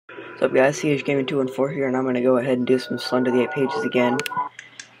What's up guys, CH Gaming 214 here, and I'm going to go ahead and do some Slender the 8 pages again.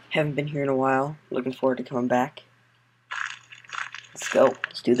 Haven't been here in a while, looking forward to coming back. Let's go,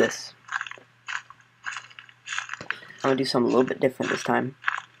 let's do this. I'm going to do something a little bit different this time.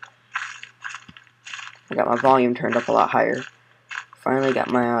 I got my volume turned up a lot higher. Finally got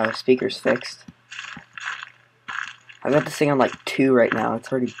my speakers fixed. I've got this thing on like 2 right now,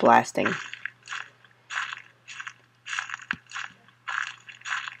 it's already blasting.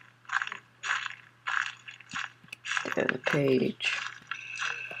 There's a page.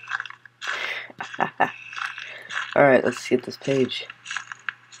 Alright, let's get this page.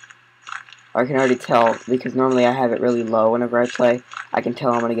 I can already tell, because normally I have it really low whenever I play. I can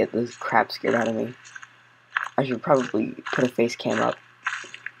tell I'm gonna get this crap scared out of me. I should probably put a face cam up.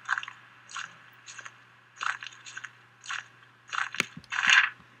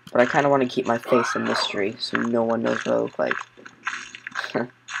 But I kinda want to keep my face a mystery, so no one knows what I look like.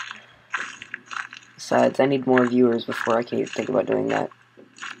 Besides, I need more viewers before I can even think about doing that.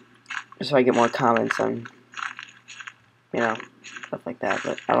 Just so I get more comments on, you know, stuff like that.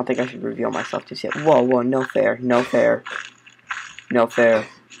 But I don't think I should reveal myself just yet. Whoa, whoa, no fair, no fair. No fair.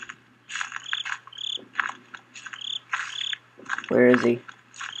 Where is he?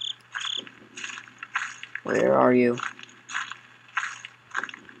 Where are you?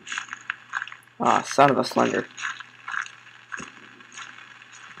 Ah, son of a Slender.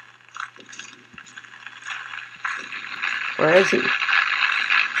 Where is he?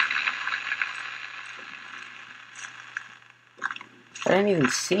 I didn't even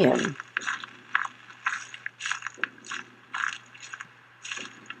see him.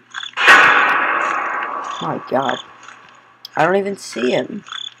 My God. I don't even see him.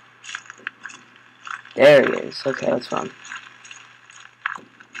 There he is. Okay, let's run.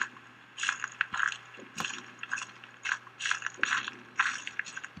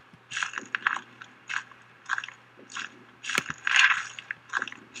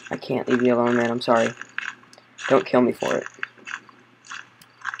 I can't leave you alone, man. I'm sorry. Don't kill me for it.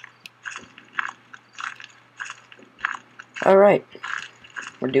 Alright.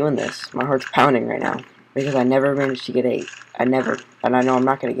 We're doing this. My heart's pounding right now. Because I never managed to get 8. And I know I'm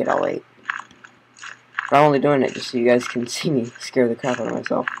not going to get all 8. But I'm only doing it just so you guys can see me scare the crap out of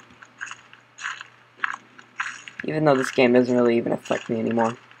myself. Even though this game doesn't really even affect me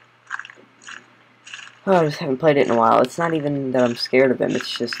anymore. Oh, I just haven't played it in a while. It's not even that I'm scared of him,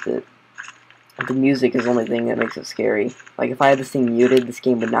 it's just that the music is the only thing that makes it scary. Like, if I had this thing muted, this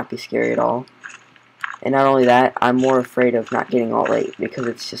game would not be scary at all. And not only that, I'm more afraid of not getting all 8, because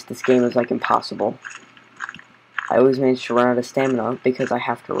it's just, this game is like impossible. I always manage to run out of stamina because I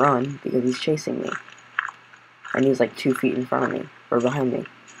have to run, because he's chasing me. And he's like 2 feet in front of me, or behind me.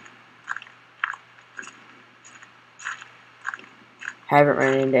 Haven't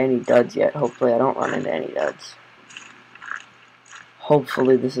run into any duds yet. Hopefully I don't run into any duds.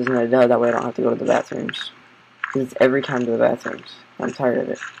 Hopefully this isn't a dud, that way I don't have to go to the bathrooms. Because it's every time to the bathrooms. I'm tired of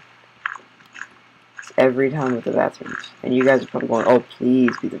it. It's every time with the bathrooms. And you guys are probably going, oh,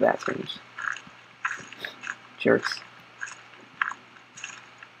 please be the bathrooms. Jerks.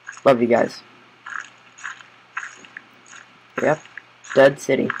 Love you guys. Yep. Dead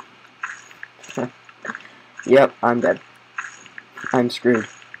city. Yep, I'm dead. I'm screwed.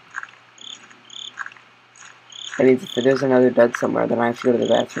 That means if there's another dead somewhere, then I have to go to the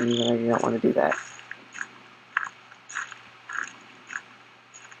bathroom, and I do not want to do that.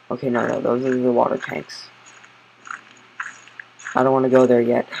 Okay, no, those are the water tanks. I don't want to go there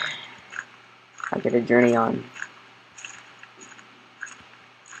yet. I get a journey on.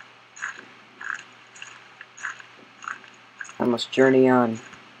 I must journey on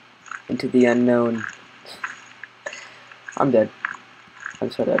into the unknown. I'm dead. I'm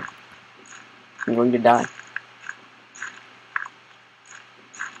so dead. I'm going to die.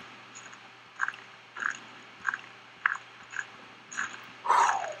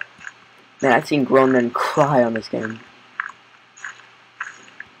 Man, I've seen grown men cry on this game.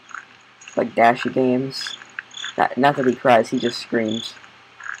 Like Dashy games. Not that he cries, he just screams.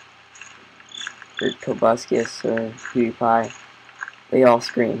 Or Tobuscus or PewDiePie. They all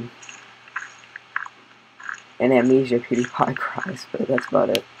scream. And Amnesia PewDiePie cries, but that's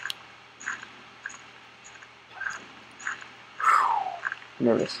about it.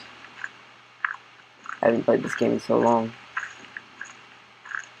 Nervous. I haven't played this game in so long.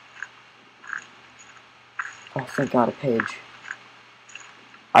 Oh, thank God, a page.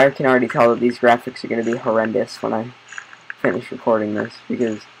 I can already tell that these graphics are going to be horrendous when I finish recording this,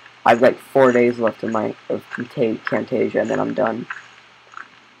 because I've like 4 days left of Camtasia, and then I'm done.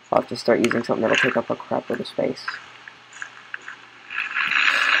 I'll have to start using something that'll take up a crap load of space.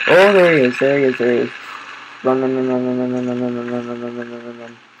 Oh, there he is, there he is, there he is. Run, run, run, run, run, run, run, run, run, run, run, run, run, run, run,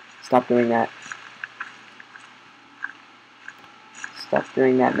 run. Stop doing that. Stop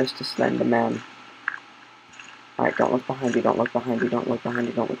doing that, Mr. Slender Man. Alright, don't look behind you, don't look behind you, don't look behind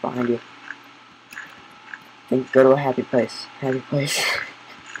you, don't look behind you. Think, go to a happy place. Happy place.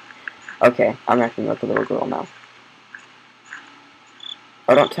 Okay, I'm acting like a little girl now.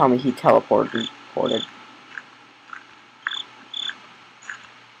 Oh, don't tell me he teleported.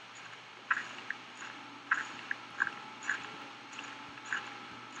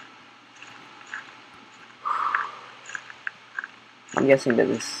 I'm guessing that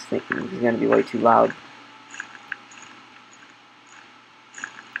this thing is going to be way too loud.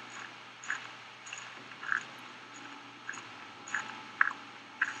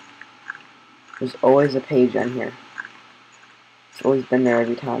 There's always a page on here. It's always been there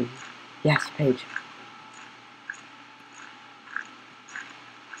every time. Yes, page.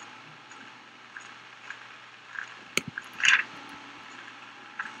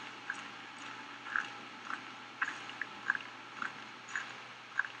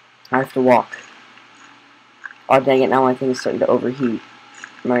 I have to walk. Oh dang it, now my thing is starting to overheat.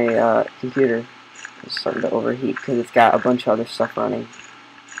 My computer is starting to overheat because it's got a bunch of other stuff running.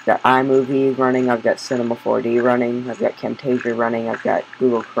 I've got iMovie running, I've got Cinema 4D running, I've got Camtasia running, I've got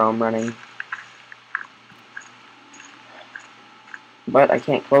Google Chrome running. But I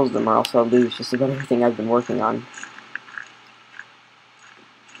can't close them or else I'll lose just about everything I've been working on.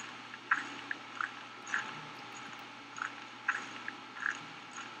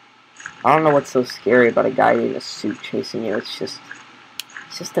 I don't know what's so scary about a guy in a suit chasing you. It's just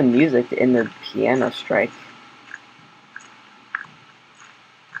the music in the piano strike.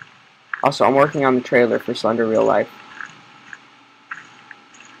 Also, I'm working on the trailer for Slender Real Life.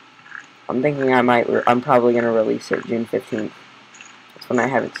 I'm thinking I'm probably going to release it June 15th. That's when I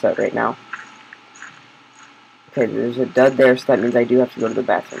have it set right now. Okay, there's a dud there, so that means I do have to go to the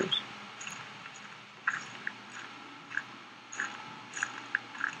bathrooms.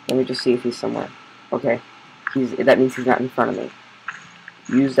 Let me just see if he's somewhere. Okay, that means he's not in front of me.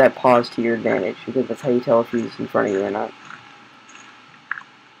 Use that pause to your advantage, because that's how you tell if he's in front of you or not.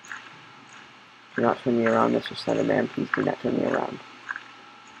 Do not turn me around, Mr. Slender Man. Please do not turn me around.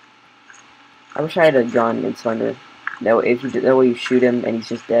 I wish I had a gun in Slender. That way you shoot him and he's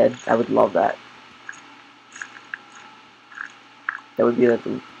just dead. I would love that. That would be like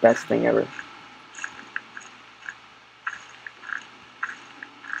the best thing ever.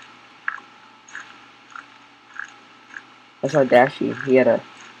 I saw Dashy. He had a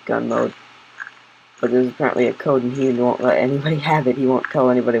gun mode. But there's apparently a code and he won't let anybody have it. He won't tell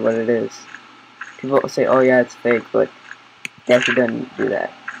anybody what it is. People will say, oh yeah, it's fake, but Dashy doesn't do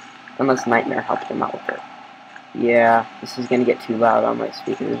that. Unless Nightmare helped him out with it. Yeah, this is going to get too loud on my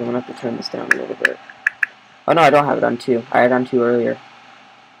speakers. I'm going to have to turn this down a little bit. Oh no, I don't have it on 2. I had it on 2 earlier.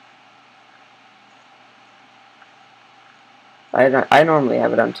 I normally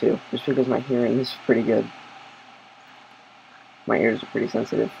have it on 2, just because my hearing is pretty good. My ears are pretty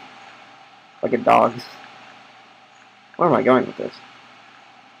sensitive. Like a dog's. Where am I going with this?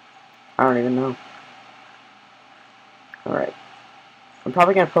 I don't even know. Alright. I'm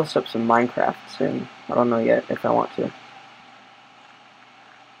probably going to post up some Minecraft soon. I don't know yet if I want to.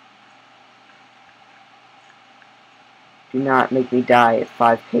 Do not make me die at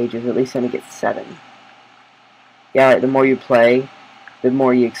 5 pages. At least let me get 7. Yeah, right, the more you play, the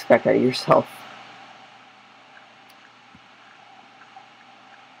more you expect out of yourself.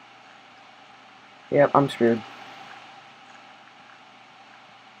 Yep, I'm screwed.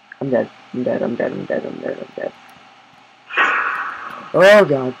 I'm dead. I'm dead. I'm dead. I'm dead. I'm dead. I'm dead. Oh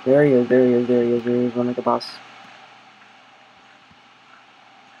god, there he is, there he is, there he is, there he is, run like a boss.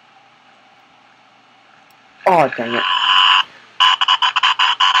 Oh, dang it.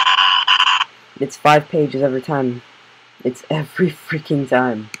 It's 5 pages every time. It's every freaking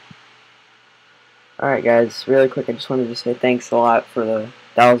time. Alright guys, really quick, I just wanted to say thanks a lot for the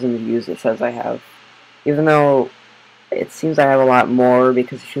 1,000 views it says I have. Even though it seems I have a lot more,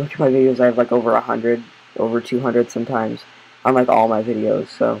 because if you look at my videos I have like over 100, over 200 sometimes. On like all my videos,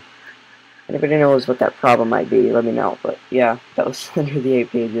 so if anybody knows what that problem might be, let me know. But yeah, that was Slender the 8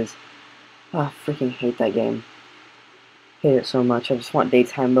 pages. Ah, I freaking hate that game. Hate it so much. I just want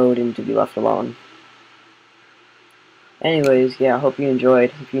daytime mode and to be left alone. Anyways, yeah, I hope you enjoyed.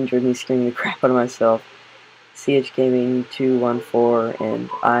 Hope you enjoyed me scaring the crap out of myself. CH Gaming 214,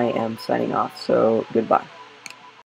 and I am signing off, so goodbye.